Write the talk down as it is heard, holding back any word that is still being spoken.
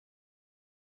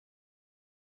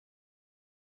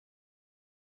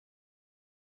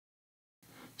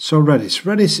So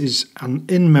Redis is an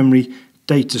in-memory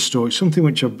data storage, something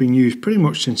which I've been used pretty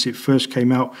much since it first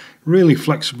came out. Really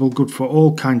flexible, good for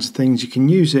all kinds of things. You can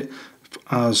use it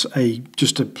as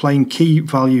just a plain key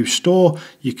value store.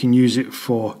 You can use it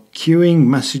for queuing,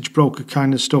 message broker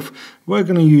kind of stuff. We're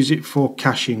going to use it for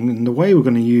caching, and the way we're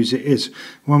going to use it is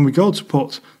when we go to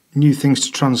put new things to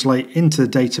translate into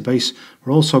the database,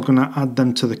 we're also going to add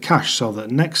them to the cache so that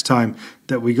next time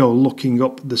that we go looking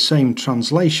up the same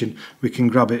translation, we can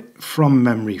grab it from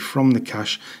memory, from the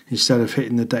cache, instead of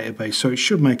hitting the database. So it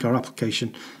should make our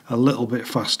application a little bit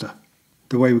faster.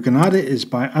 The way we're going to add it is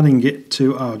by adding it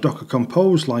to our Docker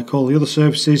Compose like all the other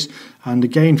services, and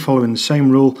again following the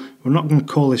same rule. We're not going to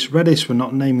call this Redis, we're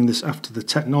not naming this after the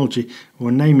technology,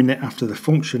 we're naming it after the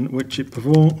function which it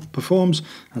performs,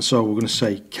 and so we're going to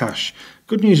say cache.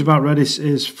 Good news about Redis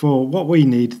is for what we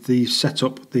need, the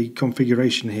setup, the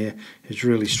configuration here is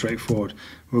really straightforward.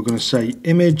 We're going to say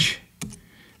image,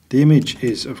 the image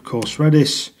is of course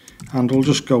Redis, and we'll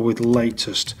just go with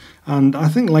latest, and I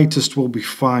think latest will be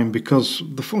fine because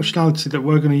the functionality that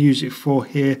we're going to use it for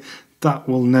here, that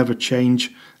will never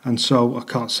change, and so I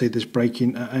can't see this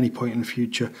breaking at any point in the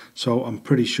future, so I'm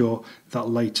pretty sure that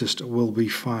latest will be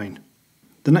fine.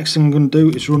 The next thing I'm going to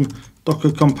do is run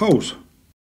Docker Compose,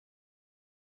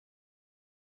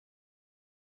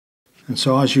 and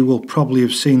so as you will probably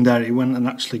have seen there, it went and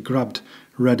actually grabbed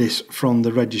Redis from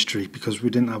the registry because we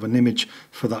didn't have an image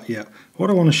for that yet.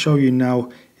 What I want to show you now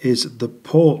is the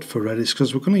port for Redis,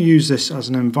 because we're going to use this as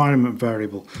an environment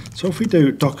variable. So if we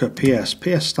do docker ps,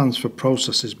 ps stands for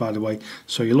processes, by the way,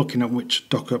 so you're looking at which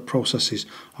Docker processes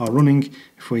are running.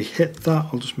 If we hit that,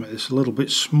 I'll just make this a little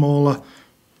bit smaller.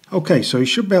 Okay, so you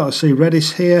should be able to see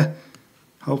Redis here.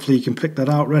 Hopefully you can pick that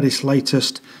out, Redis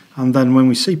latest, and then when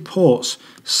we see ports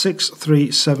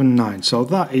 6379, so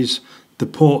that is the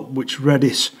port which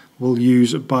Redis will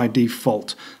use by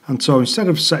default. And so instead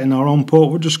of setting our own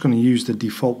port, we're just going to use the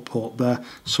default port there.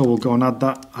 So we'll go and add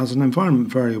that as an environment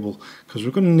variable because we're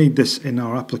going to need this in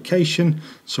our application.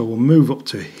 So we'll move up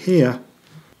to here.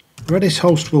 Redis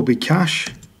host will be cache.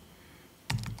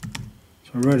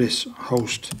 So Redis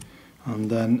host, and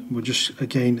then we're just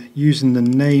again using the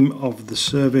name of the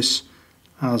service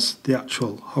as the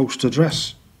actual host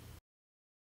address.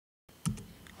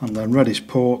 And then Redis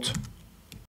port.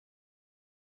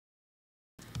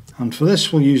 And for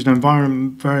this we'll use an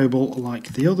environment variable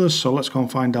like the others, so let's go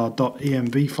and find our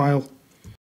 .env file.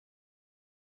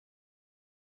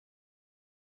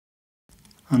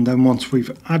 And then once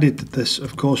we've added this,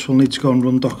 of course, we'll need to go and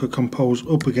run Docker Compose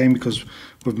up again because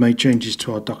we've made changes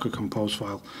to our Docker Compose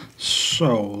file.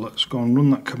 So let's go and run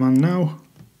that command now.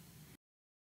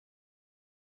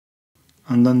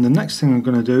 And then the next thing I'm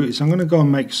going to do is I'm going to go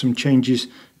and make some changes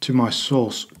to my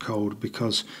source code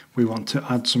because we want to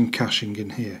add some caching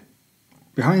in here.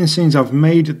 Behind the scenes I've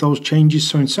made those changes,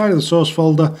 so inside of the source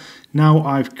folder now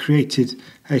I've created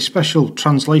a special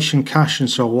translation cache, and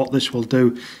so what this will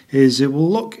do is it will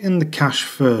look in the cache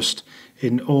first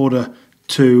in order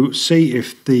to see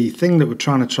if the thing that we're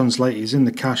trying to translate is in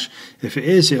the cache. If it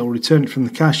is, it'll return it from the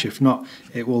cache. If not,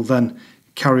 it will then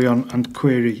carry on and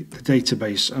query the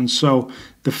database. And so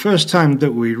the first time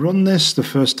that we run this, the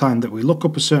first time that we look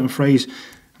up a certain phrase,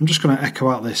 I'm just going to echo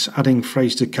out this adding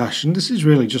phrase to cache, and this is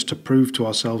really just to prove to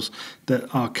ourselves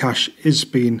that our cache is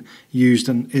being used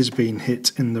and is being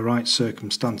hit in the right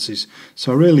circumstances.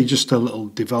 So really just a little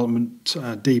development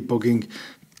debugging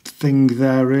thing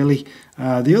there really.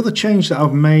 The other change that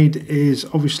I've made is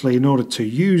obviously in order to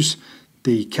use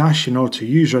the cache, in order to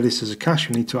use Redis as a cache,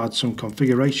 we need to add some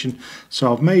configuration.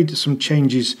 So I've made some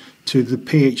changes to the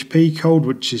PHP code,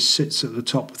 which sits at the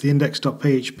top of the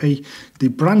index.php. The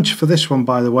branch for this one,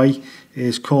 by the way,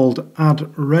 is called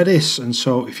add Redis, and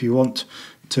so if you want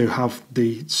to have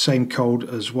the same code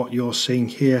as what you're seeing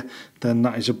here, then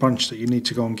that is a branch that you need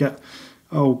to go and get.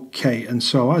 Okay, and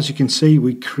so as you can see,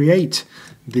 we create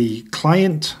the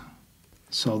client.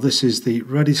 So this is the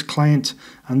Redis client,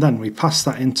 and then we pass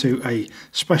that into a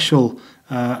special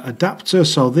adapter.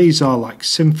 So these are like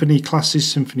Symfony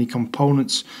classes, Symfony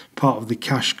components, part of the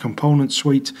cache component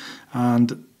suite,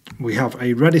 and we have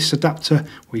a Redis adapter.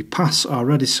 We pass our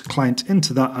Redis client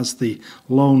into that as the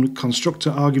lone constructor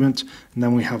argument, and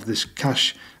then we have this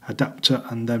cache adapter,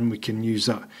 and then we can use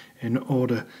that in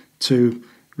order to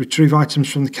retrieve items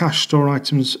from the cache, store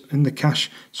items in the cache.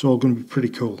 It's all going to be pretty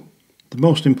cool. The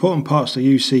most important parts that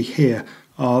you see here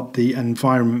are the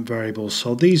environment variables.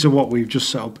 So these are what we've just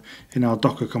set up in our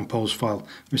Docker Compose file.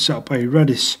 We set up a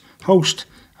Redis host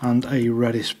and a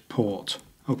Redis port.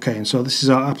 Okay, and so this is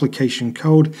our application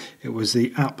code. It was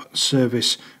the app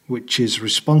service which is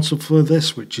responsible for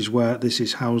this, which is where this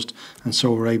is housed, and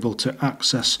so we're able to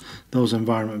access those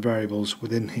environment variables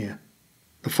within here.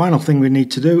 The final thing we need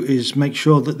to do is make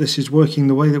sure that this is working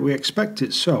the way that we expect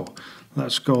it. So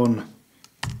let's go and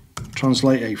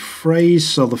translate a phrase.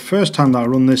 So the first time that I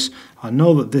run this, I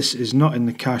know that this is not in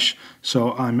the cache,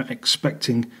 so I'm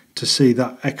expecting to see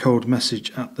that echoed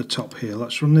message at the top here.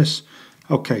 Let's run this.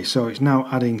 Okay, so it's now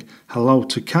adding hello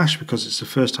to cache because it's the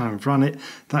first time I've run it.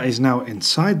 That is now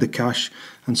inside the cache,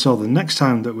 and so the next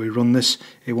time that we run this,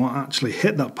 it won't actually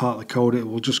hit that part of the code. It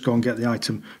will just go and get the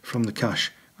item from the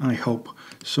cache, I hope.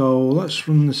 So let's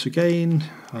run this again.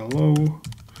 Hello.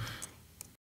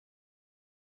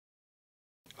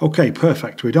 Okay,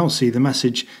 perfect. We don't see the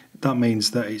message. That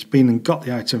means that it's been and got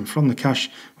the item from the cache,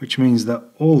 which means that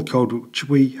all the code which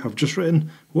we have just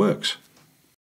written works.